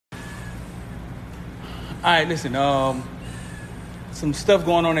All right, listen. Some stuff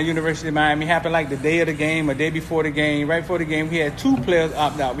going on at University of Miami happened like the day of the game, a day before the game. Right before the game, we had two players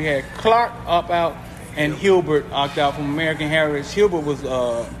opt out. We had Clark opt out and Hilbert opt out from American Heritage. Hilbert was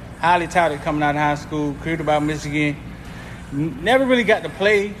highly touted coming out of high school, recruited by Michigan. Never really got to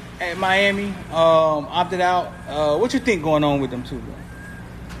play at Miami. Opted out. What you think going on with them two,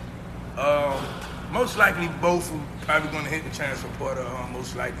 bro? Most likely both are probably going to hit the transfer portal.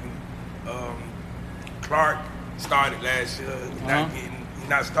 Most likely, Clark started last year. He's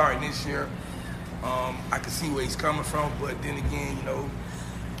not starting this year. I can see where he's coming from, but then again,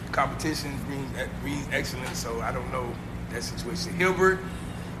 competition breeds excellence. So I don't know that situation. Hilbert,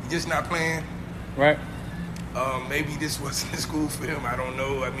 he's just not playing. Right. Maybe this wasn't the school for him. I don't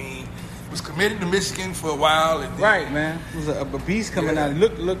know. I mean, was committed to Michigan for a while. And then, right, man. It was a beast coming out.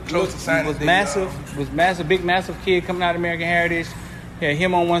 Look, close to signing. Was massive, big, massive kid coming out of American Heritage. Had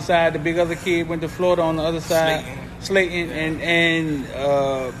him on one side, the big other kid went to Florida on the other side. Slayton, and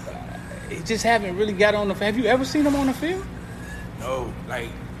he just haven't really got on the field. Have you ever seen him on the field? No, like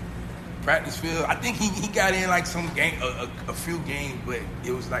practice field. I think he got in like some game, a few games, but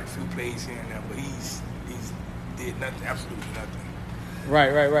it was like a few plays here and there. But he's did nothing, absolutely nothing.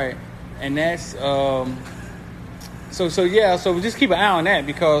 Right. And that's so just keep an eye on that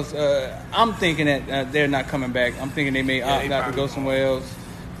because I'm thinking that they're not coming back. I'm thinking they may opt out to go somewhere else.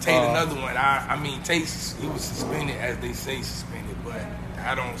 Tate, another one. I mean, Tate, he was suspended, as they say, suspended, but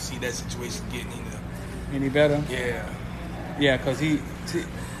I don't see that situation getting any better. Yeah, because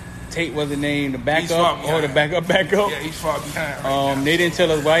Tate wasn't named the backup or the backup. Yeah, he's far behind. Right now, they didn't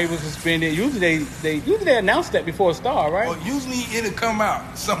tell us why he was suspended. Usually they announce that before a start, right? Well, usually it'll come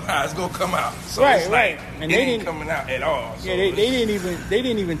out. Somehow it's gonna come out. So right, it's right. And they didn't coming out at all. So yeah, they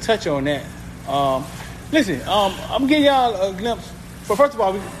didn't even touch on that. Listen, I'm gonna give y'all a glimpse. But first of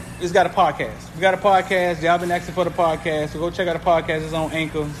all, it's got a podcast. We got a podcast. Y'all been asking for the podcast, so go check out the podcast. It's on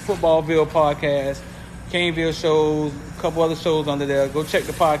Anchor, Footballville Podcast, Caneville shows, a couple other shows under there. Go check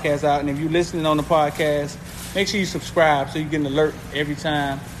the podcast out. And if you're listening on the podcast, make sure you subscribe so you get an alert every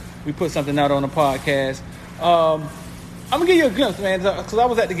time we put something out on the podcast. I'm going to give you a glimpse, man, because I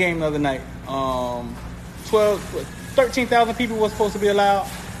was at the game the other night. 13,000 people were supposed to be allowed.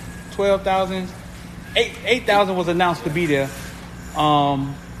 12,000. 8,000 was announced to be there.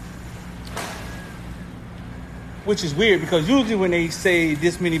 Which is weird because usually when they say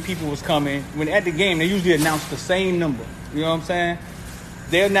this many people was coming, when at the game, they usually announce the same number. You know what I'm saying?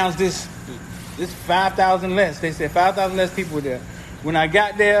 They announced this 5,000 less. They said 5,000 less people were there. When I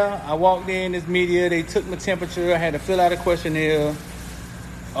got there, I walked in, this media, they took my temperature. I had to fill out a questionnaire.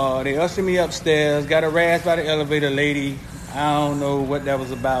 They ushered me upstairs, got harassed by the elevator lady. I don't know what that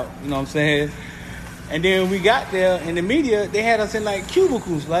was about. You know what I'm saying? And then we got there, and the media, they had us in like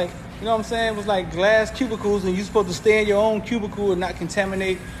cubicles, like, you know what I'm saying? It was like glass cubicles, and you're supposed to stay in your own cubicle and not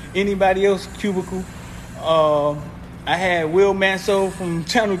contaminate anybody else's cubicle. I had Will Manso from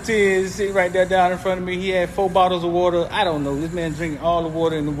Channel 10 sitting right there down in front of me. He had 4 bottles of water. I don't know. This man drinking all the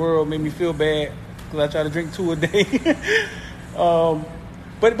water in the world made me feel bad because I try to drink 2 a day.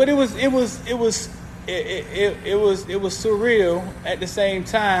 But it was surreal at the same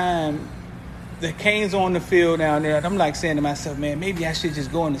time. The Canes on the field down there. And I'm like saying to myself, man, maybe I should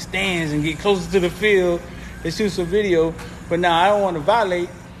just go in the stands and get closer to the field and shoot some video. But now I don't want to violate.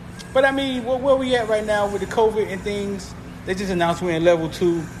 But I mean, where we at right now with the COVID and things? They just announced we're in level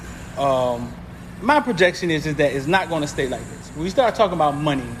 2. My projection is that it's not going to stay like this. When we start talking about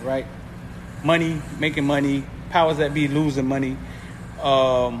money, right? Money, making money, powers that be losing money.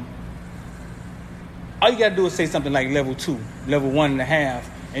 All you got to do is say something like level 2, level 1.5,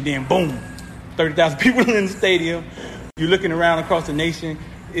 and then boom. 30,000 people in the stadium. You're looking around across the nation.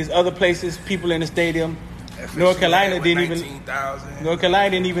 There's other places, people in the stadium. North Carolina didn't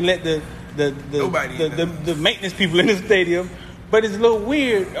even let the maintenance people in the stadium. But it's a little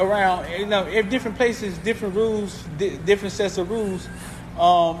weird around. You know, in different places, different rules, different sets of rules.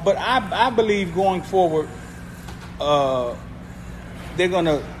 But I believe going forward, they're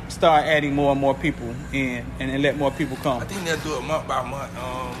gonna start adding more and more people in and let more people come. I think they'll do it month by month.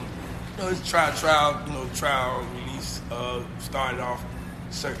 It's trial release. Started off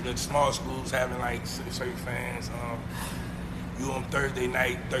certain small schools having like certain fans. You on Thursday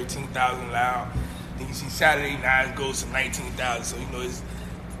night, 13,000 loud. Then you see Saturday night it goes to 19,000. So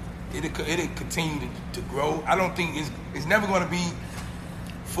it'll continue to grow. I don't think it's never going to be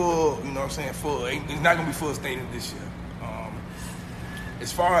full. You know what I'm saying? Full. It's not going to be full stadium this year.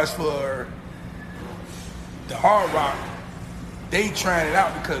 As far as for the Hard Rock. They trying it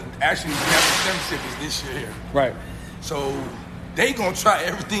out because actually the national championship is this year here. Right. So they gonna try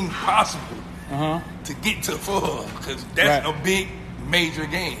everything possible to get to full, because that's a big major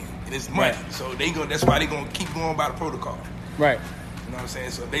game and it's money. Right. So that's why they're gonna keep going by the protocol. Right. You know what I'm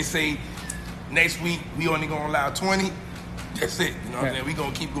saying? So they say next week we only gonna allow 20. That's it. You know what I'm saying? We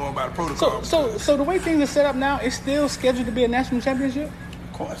gonna keep going by the protocol. So the way things are set up now, it's still scheduled to be a national championship?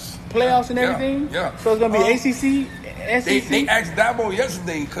 Of course. Playoffs and everything? Yeah. So it's gonna be ACC, SEC? They asked Dabo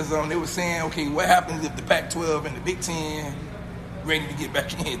yesterday because they were saying, okay, what happens if the Pac-12 and the Big Ten ready to get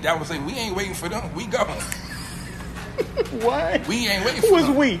back in? Dabo said, we ain't waiting for them. We gone. What? We ain't waiting for them.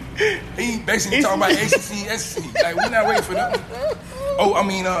 Who was we? He basically talking about ACC, SEC. Like, we not waiting for them. Oh, I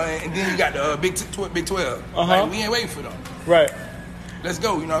mean, and then you got the Big 12. Like, we ain't waiting for them. Right. Let's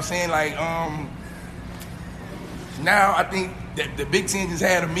go. You know what I'm saying? Like, now I think that the Big Ten just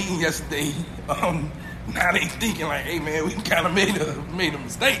had a meeting yesterday. Now they thinking like, hey man, we kind of made a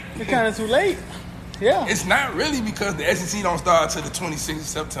mistake. It's kind of too late. Yeah. It's not really, because the SEC don't start till the 26th of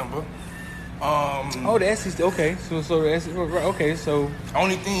September. The SEC. Okay, so the SEC. Okay, so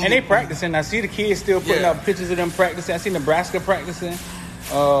only thing. And they practicing. I see the kids still putting up pictures of them practicing. I see Nebraska practicing.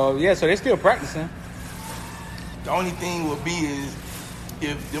 So they still practicing. The only thing will be is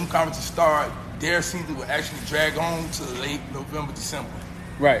if them conferences start, their season will actually drag on to late November, December.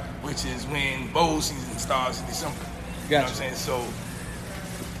 Right. Which is when bowl season starts in December. You know what I'm saying? So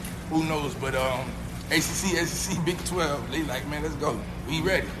who knows? But ACC, SEC, Big 12, they like, man, let's go. We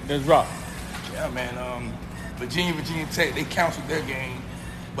ready. Let's rock. Yeah, man. Virginia Tech, they canceled their game,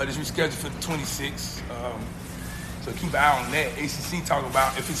 but it's rescheduled for the 26th. So keep an eye on that. ACC talk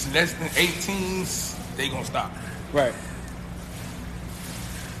about if it's less than 8 teams, they gonna stop. Right.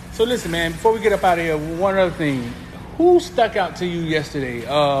 So listen, man, before we get up out of here, one other thing. Who stuck out to you yesterday?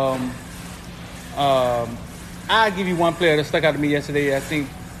 I'll give you one player that stuck out to me yesterday. I think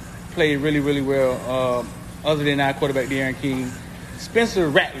played really, really well, other than our quarterback, De'Aaron King. Spencer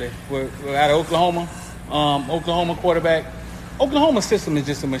Rattler, out of Oklahoma. Oklahoma quarterback. Oklahoma's system is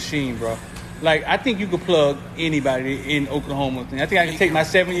just a machine, bro. Like, I think you could plug anybody in Oklahoma. I think I can take my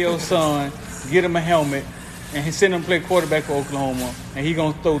 7-year-old son, get him a helmet, and send him to play quarterback for Oklahoma, and he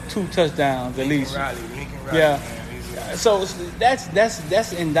gonna throw 2 touchdowns at least. Lincoln Riley, yeah. Man. So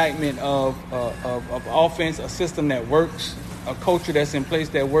that's an indictment of offense, a system that works, a culture that's in place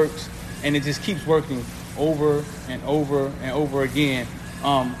that works, and it just keeps working over and over and over again.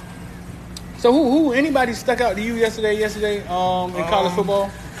 So who anybody stuck out to you yesterday in college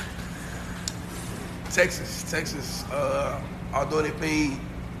football? Texas. Although they played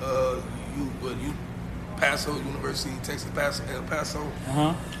Paso University, Texas El Paso.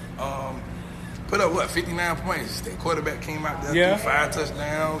 Put up 59 points. Their quarterback came out there, threw 5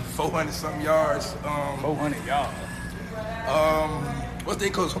 touchdowns, 400-something yards. 400 yards. What's they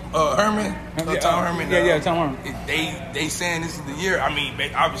coach? Herman? Tom Herman. Tom Herman. They saying this is the year. I mean,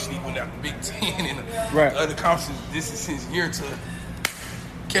 obviously, without the Big Ten and the other conferences, this is his year to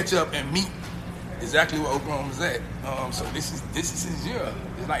catch up and meet exactly where Oklahoma's at. So this is his year.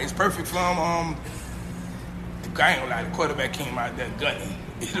 It's like it's perfect for him. The guy ain't gonna lie, the quarterback came out there gunning.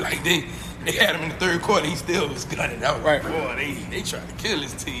 Like they had him in the third quarter, he still was gunning. That was like, boy, they tried to kill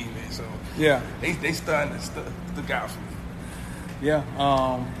his team, man. So they starting to stick out for me. Yeah,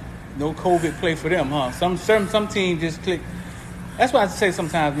 no COVID play for them, huh? Some teams just click. That's why I say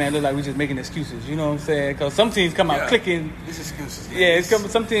sometimes, man, look like we just making excuses. You know what I'm saying? Because some teams come out clicking. It's excuses.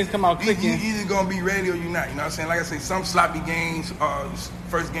 Some teams come out clicking. You either gonna be ready or you're not. You know what I'm saying? Like I say, some sloppy games.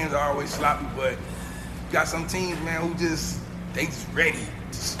 First games are always sloppy, but you got some teams, man, who just ready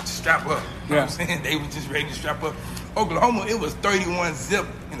to strap up. You know what I'm saying? They were just ready to strap up. Oklahoma, it was 31-0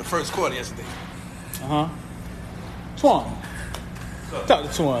 in the first quarter yesterday. Twan. Talk to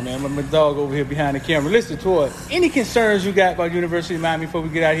Twan, man. My dog over here behind the camera. Listen, Twan, any concerns you got about University of Miami before we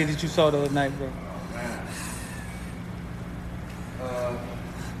get out here that you saw the other night, bro?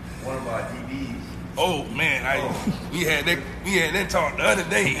 One of our DBs. Oh man, we had that talk the other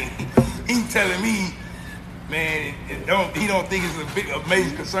day. He telling me, man, he don't think it's a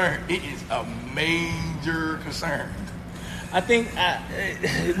major concern. It is a major concern. I think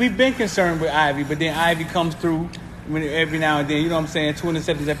we've been concerned with Ivy, but then Ivy comes through every now and then. You know what I'm saying? 2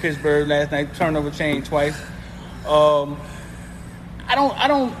 interceptions at Pittsburgh last night, turnover chain twice. I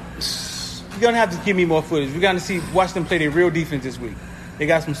don't. You're gonna have to give me more footage. We're gonna watch them play their real defense this week. They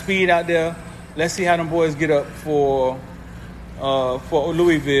got some speed out there. Let's see how them boys get up for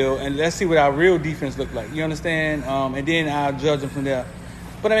Louisville, and let's see what our real defense look like. You understand? And then I'll judge them from there.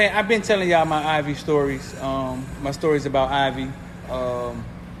 But I mean, I've been telling y'all my Ivy stories, my stories about Ivy.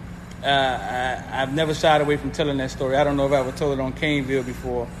 I've never shied away from telling that story. I don't know if I ever told it on Caneville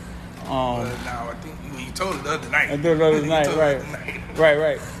before. Now I think You told it the other night. I told it the other night, right.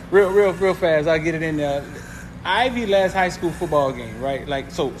 Right. Real fast. I'll get it in there. Ivy last high school football game, right?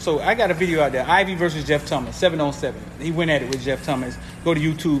 Like, so I got a video out there. Ivy versus Jeff Thomas, 7-on-7. He went at it with Jeff Thomas. Go to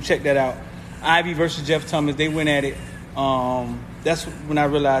YouTube, check that out. Ivy versus Jeff Thomas, they went at it. That's when I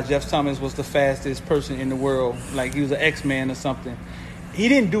realized Jeff Thomas was the fastest person in the world. Like, he was an X-Man or something. He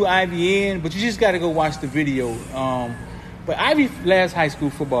didn't do Ivy in, but you just got to go watch the video. But Ivy last high school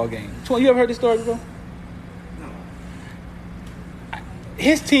football game. You ever heard this story before? No.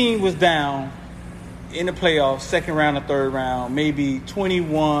 His team was down in the playoffs, second round or third round, maybe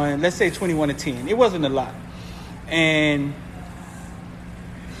 21, let's say 21-10. It wasn't a lot. And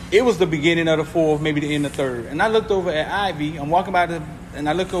it was the beginning of the fourth, maybe the end of the third. And I looked over at Ivy. I'm walking by and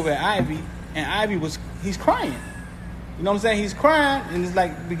I look over at Ivy, and Ivy he's crying. You know what I'm saying? He's crying, and it's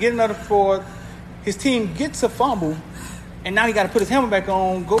like beginning of the fourth. His team gets a fumble, and now he got to put his helmet back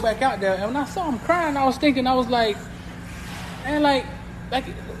on, go back out there. And when I saw him crying, I was thinking, I was like, man, like,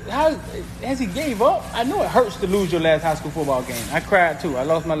 how has he gave up? I know it hurts to lose your last high school football game. I cried too. I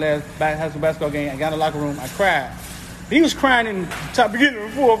lost my last high school basketball game. I got in the locker room. I cried. He was crying in the beginning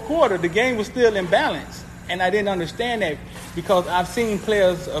of the fourth quarter. The game was still in balance, and I didn't understand that because I've seen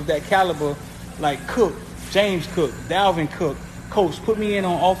players of that caliber like Cook, James Cook, Dalvin Cook. Coach, put me in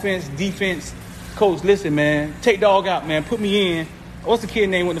on offense, defense. Coach, listen, man, take dog out, man. Put me in. What's the kid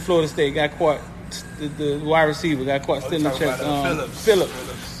name went to Florida State? Got caught. The wide receiver got caught still in the check.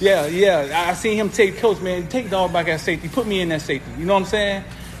 Phillips. Yeah. I seen him take coach, man. Take dog back at safety. Put me in that safety. You know what I'm saying?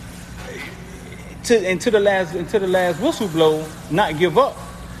 To the last whistle blow, not give up.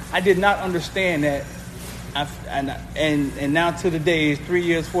 I did not understand that. And now to the days, 3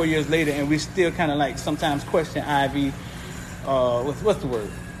 years, 4 years later, and we still kind of like sometimes question Ivy. What's the word?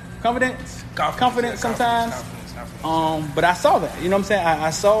 Confidence sometimes. But I saw that. You know what I'm saying? I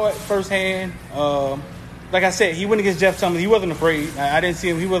saw it firsthand. Like I said, he went against Jeff Thomas. He wasn't afraid. I didn't see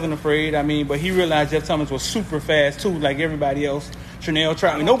him. He wasn't afraid. I mean, but he realized Jeff Thomas was super fast too, like everybody else. Chanel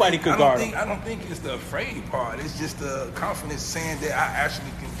Troutman, nobody could guard him. I don't think it's the afraid part. It's just the confidence saying that I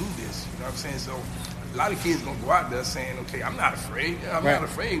actually can do this. You know what I'm saying? So a lot of kids gonna go out there saying, "Okay, I'm not afraid. I'm not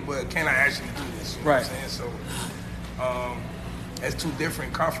afraid, but can I actually do this?" You know what I'm saying? So that's two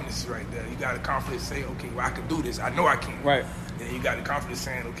different confidences right there. You got a confidence say, "Okay, well, I can do this. I know I can." Right. And then you got the confidence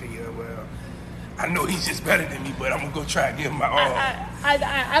saying, "Okay, yeah, well, I know he's just better than me, but I'm gonna go try and give him my all."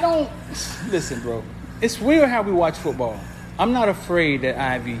 I don't listen, bro. It's weird how we watch football. I'm not afraid that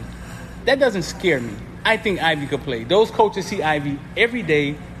Ivy. That doesn't scare me. I think Ivy could play. Those coaches see Ivy every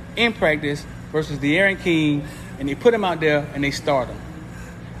day in practice versus De'Aaron King, and they put him out there and they start him.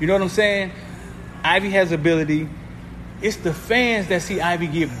 You know what I'm saying? Ivy has ability. It's the fans that see Ivy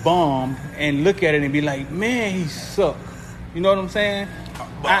get bombed and look at it and be like, "Man, he suck." You know what I'm saying?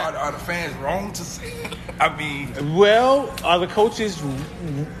 But are the fans wrong to say it? I mean, well, are the coaches?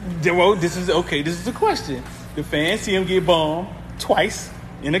 Well, this is the question. The fans see him get bombed twice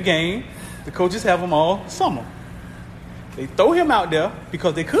in a game. The coaches have him all summer. They throw him out there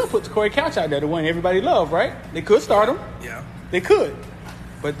because they could put Corey Couch out there, the one everybody loved, right? They could start him. Yeah. They could.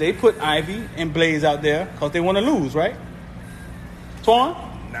 But they put Ivy and Blaze out there because they want to lose, right? Twan?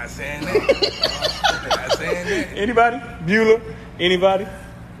 Not saying that. Not saying that. Anybody? Bueller? Anybody?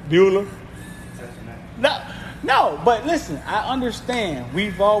 Bueller? No, but listen, I understand.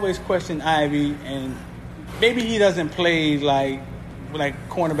 We've always questioned Ivy, and maybe he doesn't play like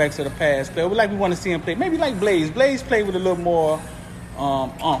cornerbacks of the past play. Like we want to see him play. Maybe like Blaze. Blaze played with a little more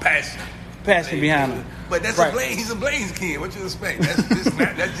passion behind him. But that's a Blaze. He's a Blaze kid. What you expect?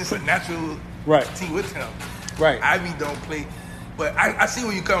 That's just a natural team with him. Right. Ivy don't play. But I see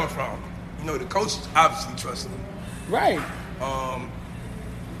where you're coming from. You know, the coach obviously trusts him. Right.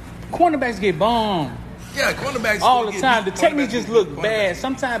 Cornerbacks get bombed. Yeah, cornerbacks all the time. The technique just looked bad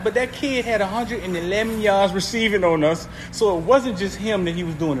sometimes, but that kid had 111 yards receiving on us, so it wasn't just him that he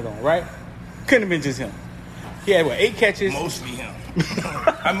was doing it on, right? Couldn't have been just him. He had 8 catches. Mostly him.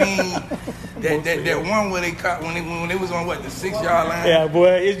 I mean, that one where they caught when they was on the 6-yard line. Yeah,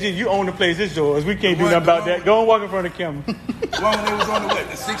 boy, it's just you own the place. It's yours. We can't do nothing about that. Go and walk in front of the camera. The one when they was on the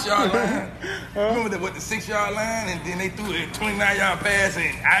 6-yard line. Remember the 6-yard line, and then they threw a 29-yard pass,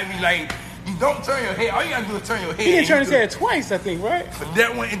 and Ivy you don't turn your head. All you gotta do is turn your head. He didn't turn his head twice, I think, right? For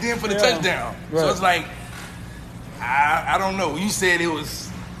that one, and then for the touchdown. Right. So it's like, I don't know. You said it was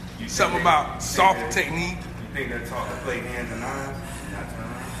something about soft technique. You think they're taught to play hands and eyes, not turn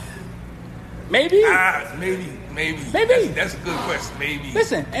around? Maybe. Maybe. That's a good question. Maybe.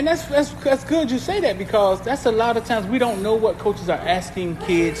 Listen, and that's good you say that, because that's a lot of times we don't know what coaches are asking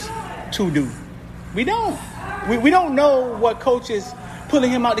kids to do. We don't. We don't know what coaches. pulling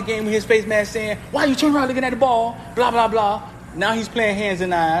him out the game with his face mask saying, why you turn around looking at the ball? Blah, blah, blah. Now he's playing hands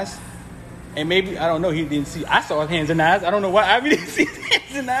and eyes. And maybe, I don't know, he didn't see. I saw his hands and eyes. I don't know why I didn't see his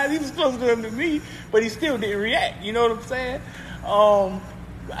hands and eyes. He was closer to him than me, but he still didn't react. You know what I'm saying?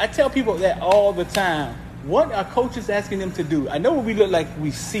 I tell people that all the time. What are coaches asking them to do? I know what we look like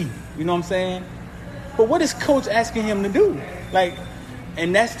we see. You know what I'm saying? But what is coach asking him to do? Like,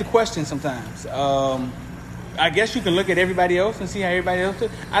 and that's the question sometimes. I guess you can look at everybody else and see how everybody else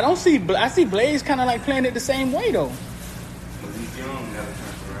does. I see Blaze kind of like playing it the same way, though. But he's young, never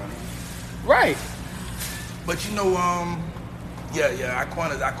turns around. Right. But you know,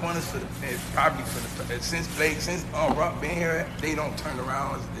 Iconics for the since Rupp been here, they don't turn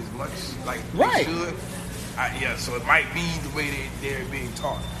around as much like they should. So it might be the way they're being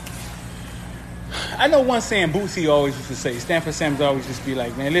taught. I know one saying Bootsy always used to say, Stanford Sam's always just be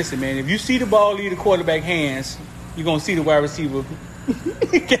like, man, listen, man, if you see the ball leave the quarterback hands, you're gonna see the wide receiver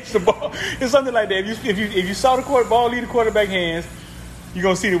catch the ball. It's something like that. If you saw the ball leave the quarterback hands, you're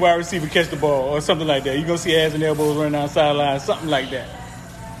gonna see the wide receiver catch the ball or something like that. You're gonna see ass and elbows running down the sideline, something like that.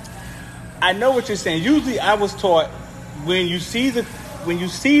 I know what you're saying. Usually I was taught when you see the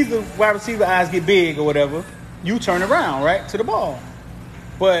wide receiver eyes get big or whatever, you turn around, right, to the ball.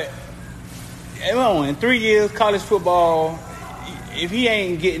 But in 3 years, college football, if he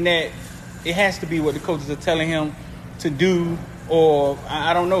ain't getting that, it has to be what the coaches are telling him to do, or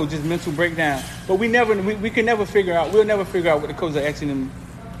I don't know, just mental breakdown. But we can never figure out. We'll never figure out what the coaches are asking him.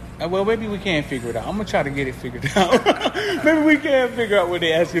 Well, maybe we can figure it out. I'm gonna try to get it figured out. Maybe we can figure out what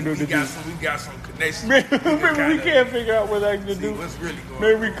they ask him to do. We got some connections. Maybe we can figure out what they ask him to do. What's really going on.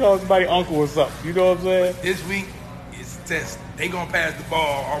 Maybe we call somebody uncle or something. You know what I'm saying? This week it's test. They gonna pass the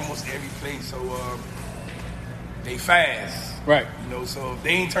ball almost every play, so they fast. Right. You know, so if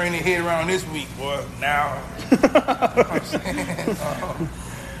they ain't turning their head around this week, boy, now. You know what I'm saying?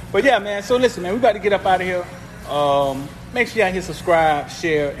 But yeah, man. So listen, man, we about to get up out of here. Make sure y'all hit subscribe,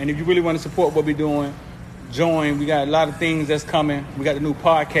 share, and if you really want to support what we're doing, join. We got a lot of things that's coming. We got the new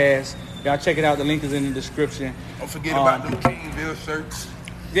podcast. Y'all check it out. The link is in the description. Don't forget about them Caneville shirts.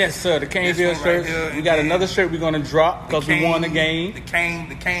 Yes, sir. The Caneville shirts. Right, we got another shirt we're gonna drop because we won the game. The Cane.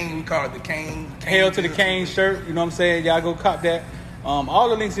 We call it the Cane. Hail to the Cane shirt. You know what I'm saying? Y'all go cop that. All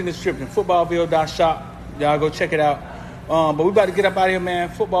the links in the description. Footballville.shop. Y'all go check it out. But we about to get up out of here, man.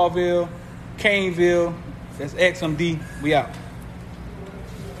 Footballville, Caneville. That's XMD. We out.